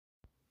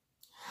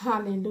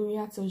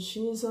Hallelujah to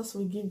Jesus.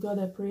 We give God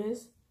a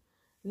praise.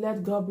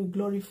 Let God be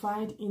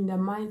glorified in the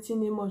mighty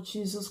name of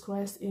Jesus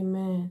Christ.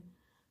 Amen.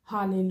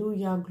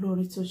 Hallelujah.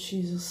 Glory to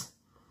Jesus.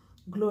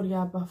 Glory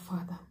Abba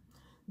Father.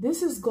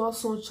 This is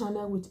God's Own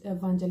channel with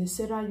Evangelist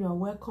Sarah. You are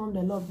welcome. The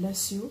Lord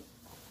bless you.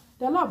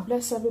 The Lord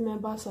bless every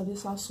member of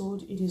this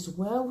household. It is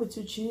well with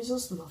you.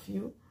 Jesus love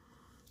you.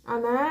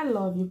 And I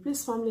love you.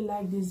 Please, family,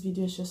 like this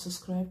video, share,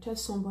 subscribe. Tell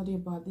somebody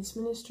about this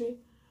ministry.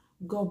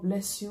 God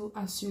bless you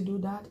as you do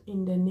that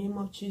in the name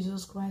of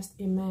Jesus Christ.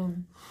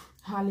 Amen.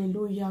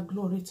 Hallelujah.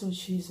 Glory to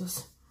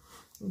Jesus.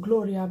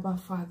 Glory Abba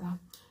Father.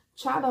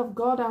 Child of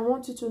God, I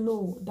want you to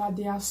know that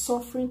they are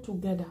suffering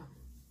together.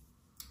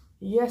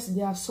 Yes,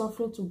 they are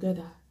suffering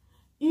together.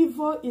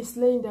 Evil is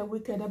slaying the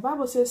wicked. The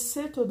Bible says,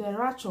 say to the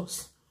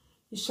righteous,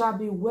 it shall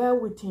be well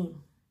with him.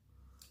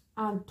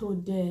 And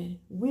to the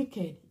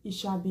wicked, it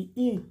shall be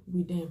ill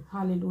with them.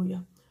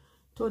 Hallelujah.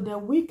 To the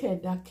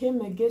wicked that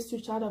came against you,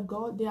 child of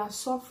God, they are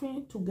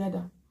suffering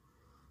together.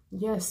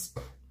 Yes.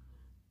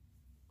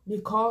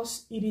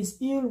 Because it is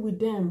ill with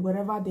them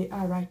wherever they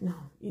are right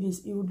now. It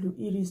is ill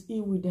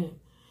with them.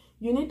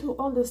 You need to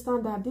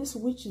understand that these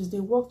witches, they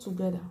work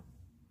together.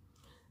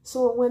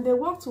 So when they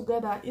work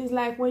together, it's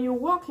like when you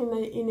work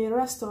in a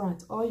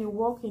restaurant, or you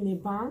work in a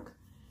bank,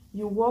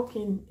 you work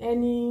in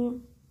any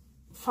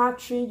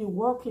factory, you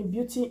work in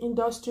beauty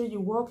industry,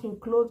 you work in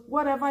clothes,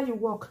 whatever you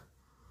work.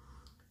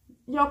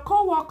 Your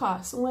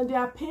co-workers, when they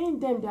are paying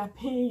them, they are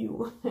paying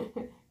you.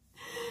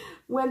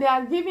 When they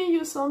are giving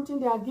you something,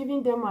 they are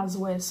giving them as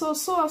well. So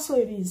also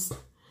it is.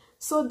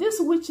 So these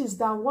witches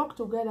that work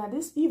together,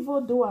 these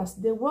evildoers,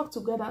 they work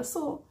together.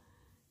 So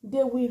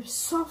they will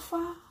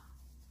suffer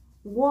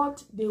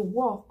what they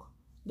work.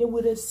 They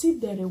will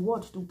receive the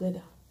reward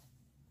together.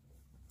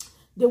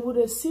 They will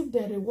receive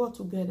the reward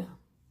together.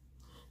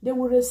 They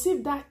will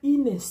receive that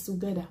illness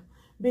together.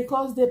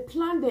 Because they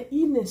plan the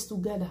illness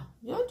together.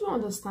 You have to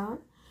understand?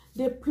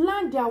 They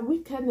plan their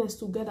wickedness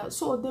together.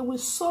 So they will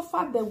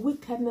suffer the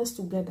wickedness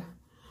together.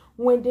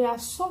 When they are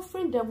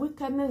suffering the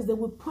wickedness, they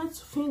will point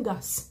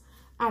fingers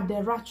at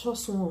the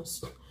righteous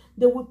ones.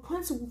 They will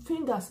point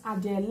fingers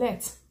at the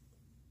elect.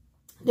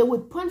 They will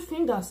point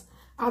fingers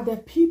at the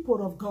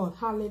people of God.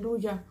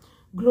 Hallelujah.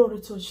 Glory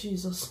to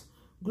Jesus.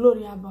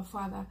 Glory Abba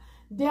Father.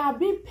 They are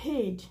being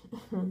paid.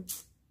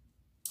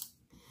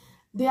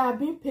 They are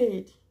being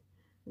paid.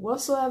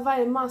 Whatsoever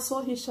a man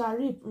sow, he shall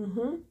reap.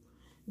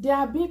 They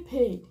are being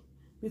paid.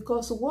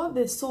 Because what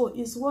they sow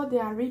is what they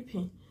are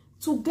reaping.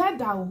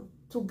 Together.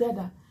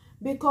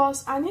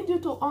 Because I need you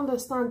to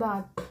understand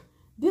that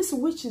these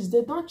witches,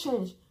 they don't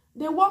change.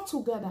 They work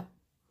together.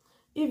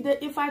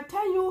 If I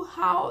tell you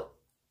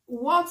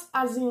what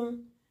as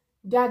in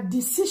their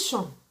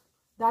decision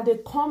that they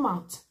come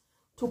out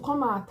to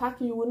come and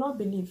attack you, you will not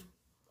believe.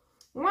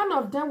 One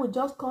of them will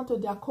just come to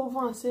their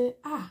cover and say,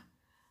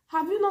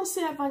 have you not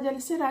seen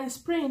Evangelist Sarah is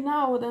praying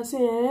now? They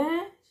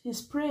say,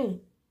 she's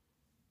praying.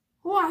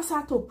 Who asked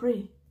her to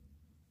pray?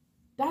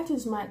 That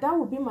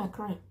will be my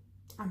crime.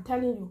 I'm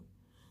telling you.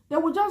 They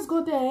will just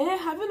go there.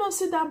 Have you not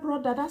seen that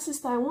brother, that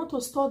sister? I want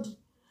to study.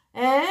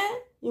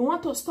 You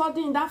want to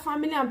study in that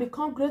family and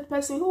become great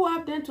person? Who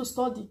have them to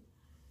study?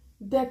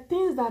 The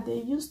things that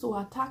they used to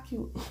attack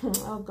you.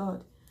 Oh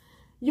God.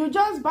 You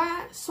just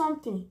buy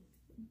something.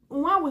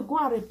 When we go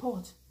and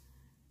report,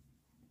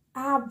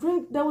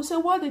 they will say,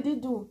 what did he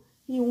do?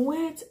 He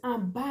went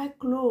and buy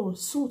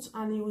clothes, suits,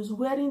 and he was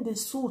wearing the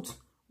suit.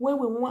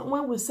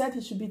 When we said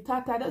he should be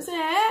tattered, they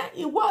say,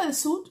 he wore a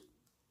suit.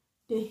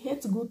 They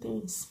hate good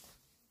things.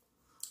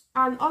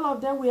 And all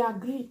of them will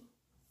agree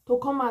to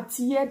come and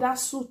tear that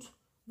suit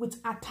with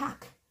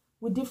attack,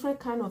 with different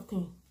kind of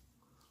thing.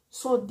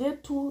 So they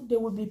too, they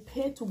will be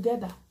paid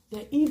together.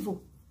 The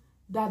evil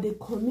that they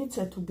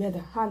committed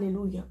together.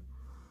 Hallelujah.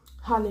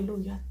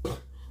 Hallelujah.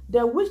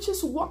 The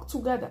witches work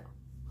together.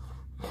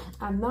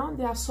 And now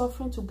they are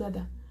suffering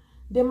together.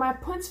 They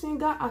might point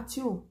finger at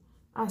you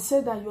and say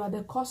that you are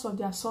the cause of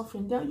their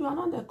suffering. Then you are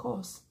not the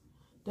cause.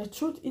 The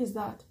truth is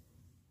that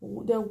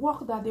the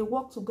work that they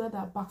work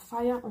together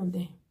backfire on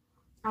them.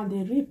 And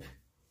they reap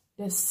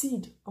the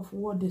seed of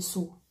what they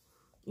sow.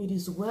 It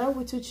is well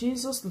with you.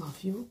 Jesus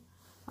love you.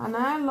 And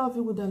I love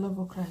you with the love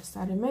of Christ.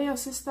 I remain your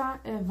sister,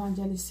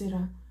 Evangelist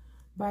Sarah.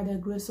 By the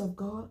grace of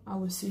God, I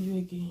will see you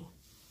again.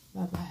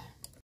 Bye-bye.